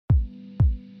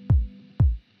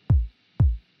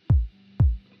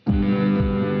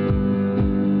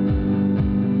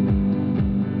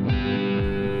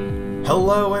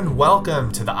Hello and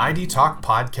welcome to the ID Talk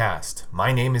podcast.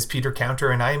 My name is Peter Counter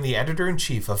and I am the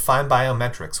editor-in-chief of Fine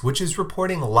Biometrics, which is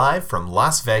reporting live from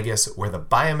Las Vegas, where the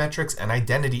biometrics and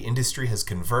identity industry has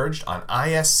converged on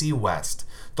ISC West,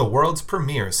 the world's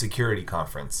premier security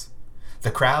conference.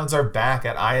 The crowds are back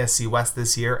at ISC West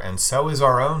this year, and so is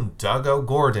our own Doug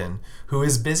O'Gordon, who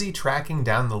is busy tracking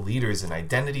down the leaders in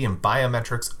identity and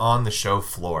biometrics on the show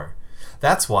floor.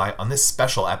 That's why, on this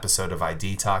special episode of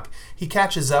ID Talk, he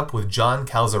catches up with John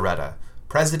Calzaretta,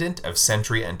 president of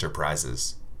Sentry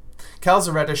Enterprises.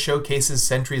 Calzaretta showcases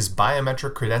Sentry's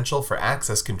biometric credential for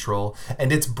access control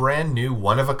and its brand new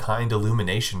one-of-a-kind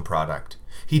illumination product.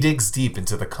 He digs deep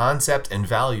into the concept and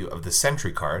value of the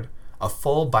Sentry card, a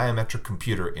full biometric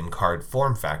computer in card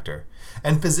form factor,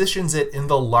 and positions it in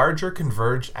the larger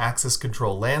converged access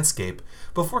control landscape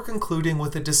before concluding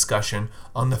with a discussion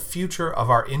on the future of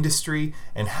our industry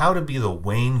and how to be the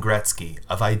Wayne Gretzky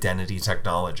of identity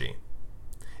technology.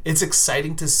 It's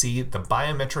exciting to see the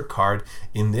biometric card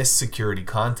in this security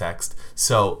context,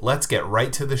 so let's get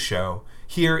right to the show.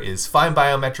 Here is Fine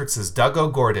Biometrics' Doug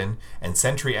O'Gordon and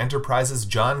Sentry Enterprises'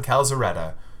 John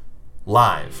Calzaretta,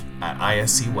 live at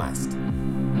ISC West.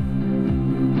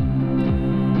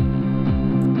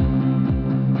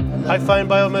 Hi, Fine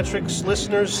Biometrics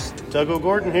listeners. Doug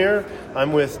O'Gordon here.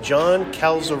 I'm with John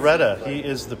Calzaretta. He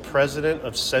is the president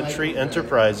of Sentry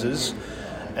Enterprises,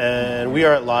 and we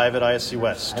are live at ISC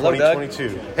West. Hello,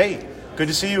 2022. Doug. Hey, good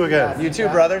to see you again. You too,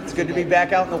 brother. It's good to be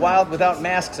back out in the wild without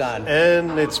masks on.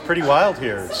 And it's pretty wild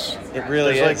here. It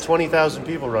really There's is. like 20,000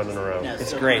 people running around.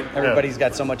 It's great. Everybody's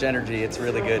got so much energy. It's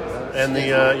really good. And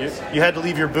you had to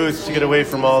leave your booth to get away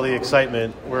from all the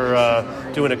excitement.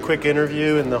 We're doing a quick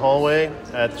interview in the hallway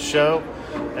at the show.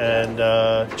 And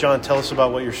John, tell us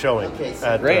about what you're showing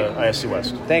at ISC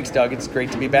West. Thanks, Doug. It's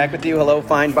great to be back with you. Hello,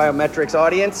 Fine Biometrics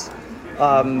audience.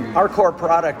 Our core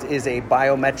product is a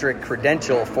biometric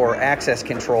credential for access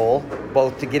control,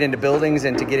 both to get into buildings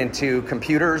and to get into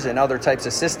computers and other types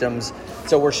of systems.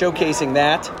 So we're showcasing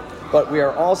that, but we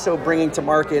are also bringing to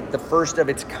market the first of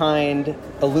its kind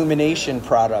illumination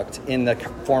product in the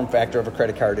form factor of a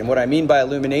credit card. And what I mean by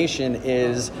illumination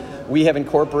is we have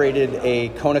incorporated a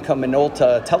Konica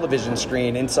Minolta television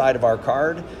screen inside of our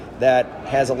card that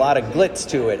has a lot of glitz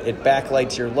to it. It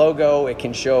backlights your logo, it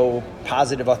can show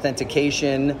positive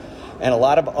authentication, and a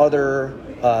lot of other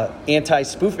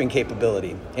anti-spoofing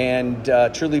capability. And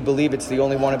truly believe it's the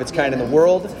only one of its kind in the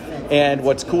world. And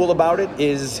what's cool about it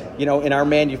is, in our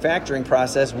manufacturing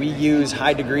process, we use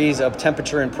high degrees of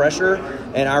temperature and pressure,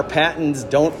 and our patents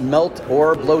don't melt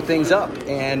or blow things up.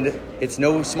 And it's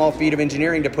no small feat of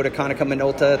engineering to put a Konica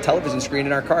Minolta television screen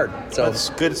in our card. So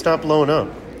That's good. It's not blowing up.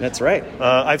 That's right.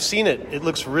 I've seen it. It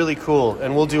looks really cool,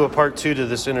 and we'll do a part 2 to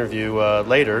this interview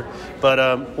later. But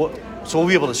so we'll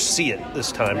be able to see it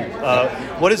this time.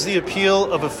 What is the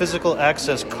appeal of a physical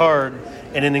access card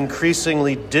in an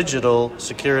increasingly digital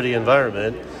security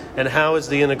environment, and how has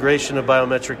the integration of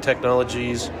biometric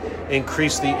technologies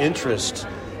increased the interest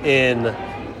in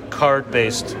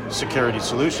card-based security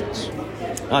solutions?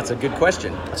 That's a good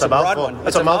question. It's a broad one.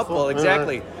 It's a mouthful,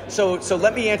 exactly. So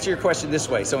let me answer your question this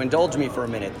way. So indulge me for a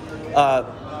minute.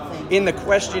 In the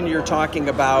question, you're talking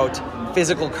about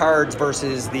physical cards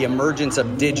versus the emergence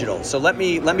of digital. So let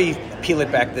me peel it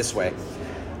back this way.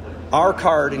 Our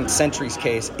card, in Sentry's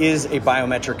case, is a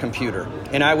biometric computer.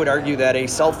 And I would argue that a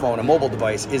cell phone, a mobile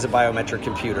device, is a biometric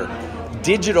computer.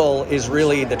 Digital is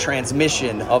really the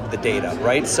transmission of the data,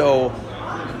 right? So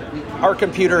our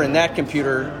computer and that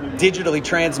computer digitally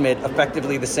transmit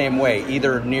effectively the same way,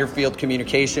 either near-field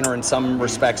communication or in some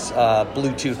respects,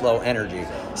 Bluetooth low energy.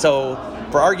 So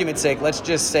for argument's sake, let's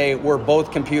just say we're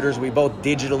both computers, we both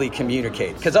digitally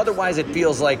communicate. Because otherwise it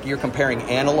feels like you're comparing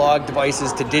analog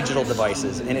devices to digital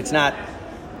devices, and it's not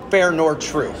fair nor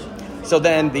true. So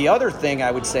then the other thing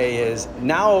I would say is,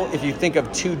 now if you think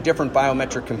of two different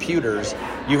biometric computers,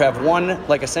 you have one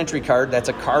like a Sentry card that's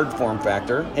a card form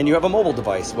factor, and you have a mobile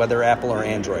device, whether Apple or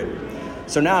Android.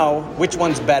 So now, which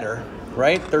one's better,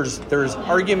 right? There's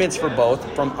arguments for both.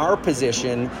 From our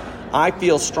position, I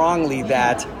feel strongly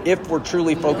that if we're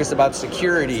truly focused about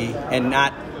security and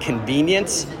not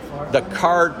convenience, the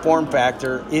card form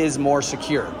factor is more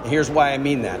secure. Here's why I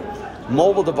mean that.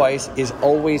 Mobile device is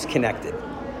always connected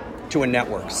to a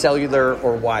network, cellular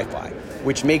or Wi-Fi,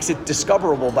 which makes it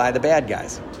discoverable by the bad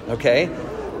guys, okay?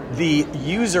 The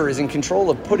user is in control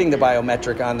of putting the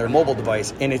biometric on their mobile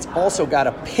device, and it's also got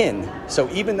a PIN. So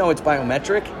even though it's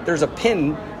biometric, there's a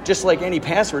PIN, just like any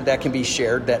password, that can be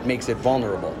shared that makes it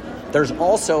vulnerable. There's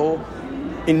also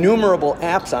innumerable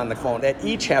apps on the phone that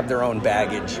each have their own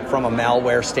baggage from a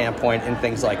malware standpoint and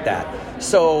things like that.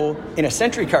 So in a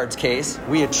Sentry card's case,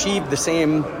 we achieve the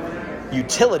same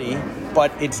utility,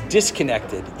 but it's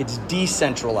disconnected, it's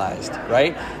decentralized,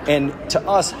 right? And to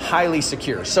us, highly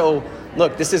secure. So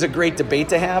look, this is a great debate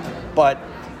to have, but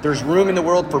there's room in the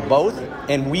world for both,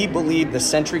 and we believe the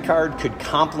Sentry card could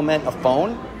complement a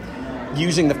phone,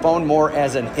 using the phone more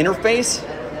as an interface,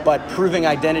 but proving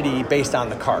identity based on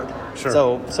the card.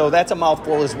 Sure. So that's a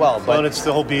mouthful as well. But it's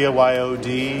the whole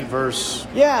BYOD versus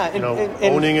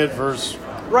owning it versus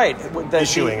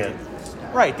issuing it.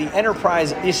 Right. The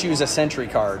enterprise issues a Sentry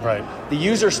card. Right. The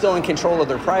user's still in control of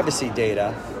their privacy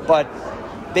data, but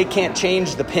they can't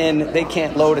change the PIN. They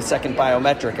can't load a second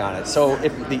biometric on it. So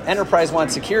if the enterprise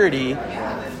wants security,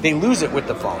 they lose it with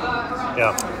the phone.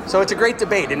 Yeah. So it's a great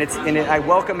debate, and I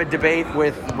welcome a debate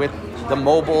with the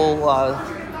mobile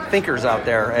thinkers out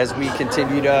there as we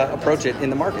continue to approach it in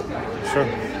the market. Sure.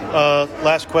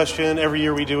 Last question. Every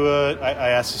year we do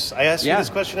I ask you this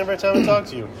question every time I talk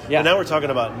to you. Yeah. And now we're talking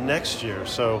about next year.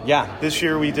 So this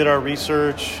year we did our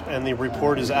research, and the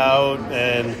report is out,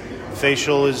 and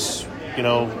facial is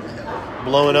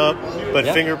blowing up, but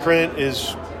fingerprint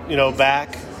is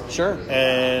back. Sure.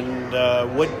 And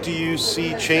what do you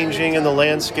see changing in the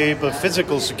landscape of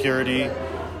physical security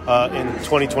in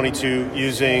 2022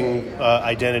 using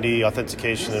identity,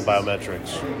 authentication, and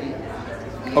biometrics?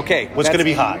 Okay. What's going to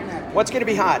be hot? What's going to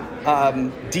be hot?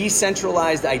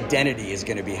 Decentralized identity is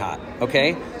going to be hot.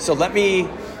 Okay. So let me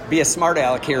be a smart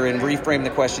aleck here and reframe the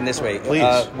question this way.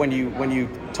 Please. When you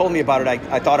told me about it,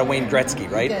 I thought of Wayne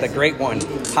Gretzky, right? The great one.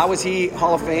 How was he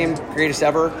Hall of Fame, greatest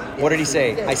ever? What did he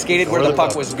say? I skated where the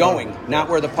puck was going, not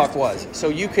where the puck was. So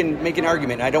you can make an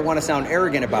argument. I don't want to sound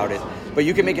arrogant about it, but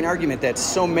you can make an argument that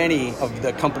so many of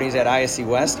the companies at ISC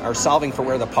West are solving for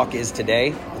where the puck is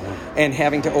today and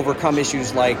having to overcome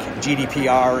issues like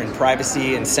GDPR and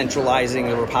privacy and centralizing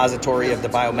the repository of the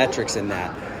biometrics in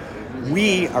that.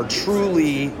 We are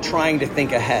truly trying to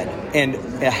think ahead, and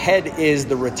ahead is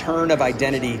the return of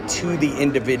identity to the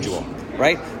individual,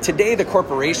 right? Today, the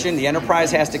corporation, the enterprise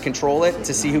has to control it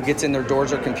to see who gets in their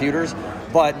doors or computers,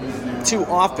 but too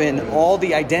often, all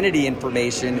the identity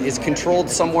information is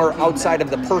controlled somewhere outside of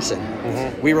the person.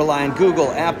 Mm-hmm. We rely on Google,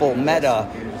 Apple, Meta.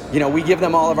 We give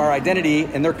them all of our identity,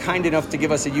 and they're kind enough to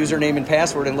give us a username and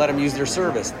password and let them use their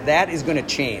service. That is going to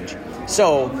change.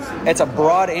 So it's a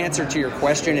broad answer to your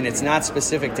question, and it's not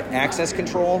specific to access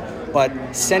control, but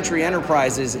Sentry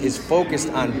Enterprises is focused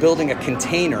on building a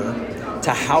container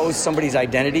to house somebody's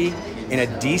identity in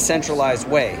a decentralized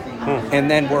way.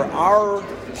 And then where our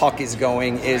puck is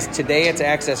going is today it's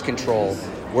access control.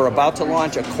 We're about to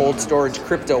launch a cold storage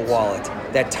crypto wallet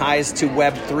that ties to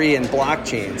Web3 and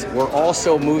blockchains. We're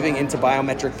also moving into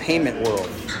biometric payment world.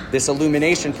 This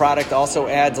Illumination product also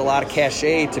adds a lot of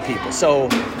cachet to people. So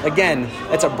again,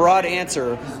 that's a broad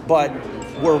answer, but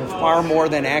we're far more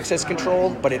than access control,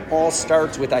 but it all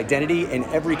starts with identity, and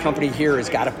every company here has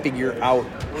got to figure out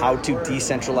how to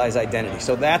decentralize identity.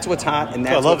 So that's what's hot, and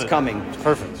that's what's coming. It's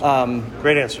perfect.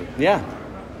 Great answer. Yeah.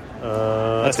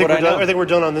 I think we're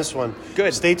done on this one.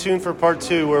 Good. Stay tuned for part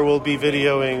 2, where we'll be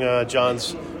videoing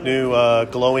John's new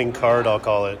glowing card, I'll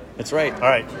call it. That's right. All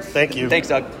right. Thank you. Thanks,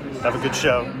 Doug. Have a good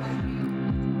show.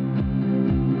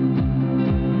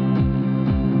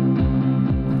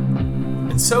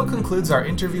 And so concludes our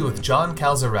interview with John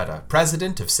Calzaretta,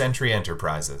 president of Sentry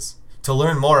Enterprises. To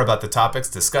learn more about the topics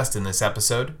discussed in this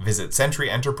episode, visit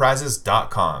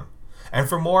sentryenterprises.com. And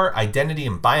for more identity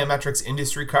and biometrics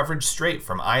industry coverage straight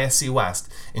from ISC West,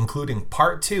 including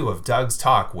part 2 of Doug's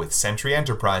talk with Sentry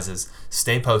Enterprises,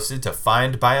 stay posted to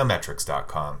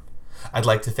findbiometrics.com. I'd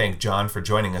like to thank John for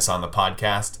joining us on the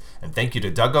podcast, and thank you to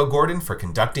Doug O'Gordon for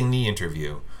conducting the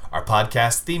interview. Our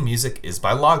podcast theme music is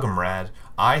by Logomrad.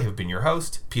 I have been your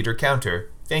host, Peter Counter.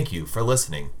 Thank you for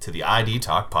listening to the ID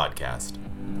Talk Podcast.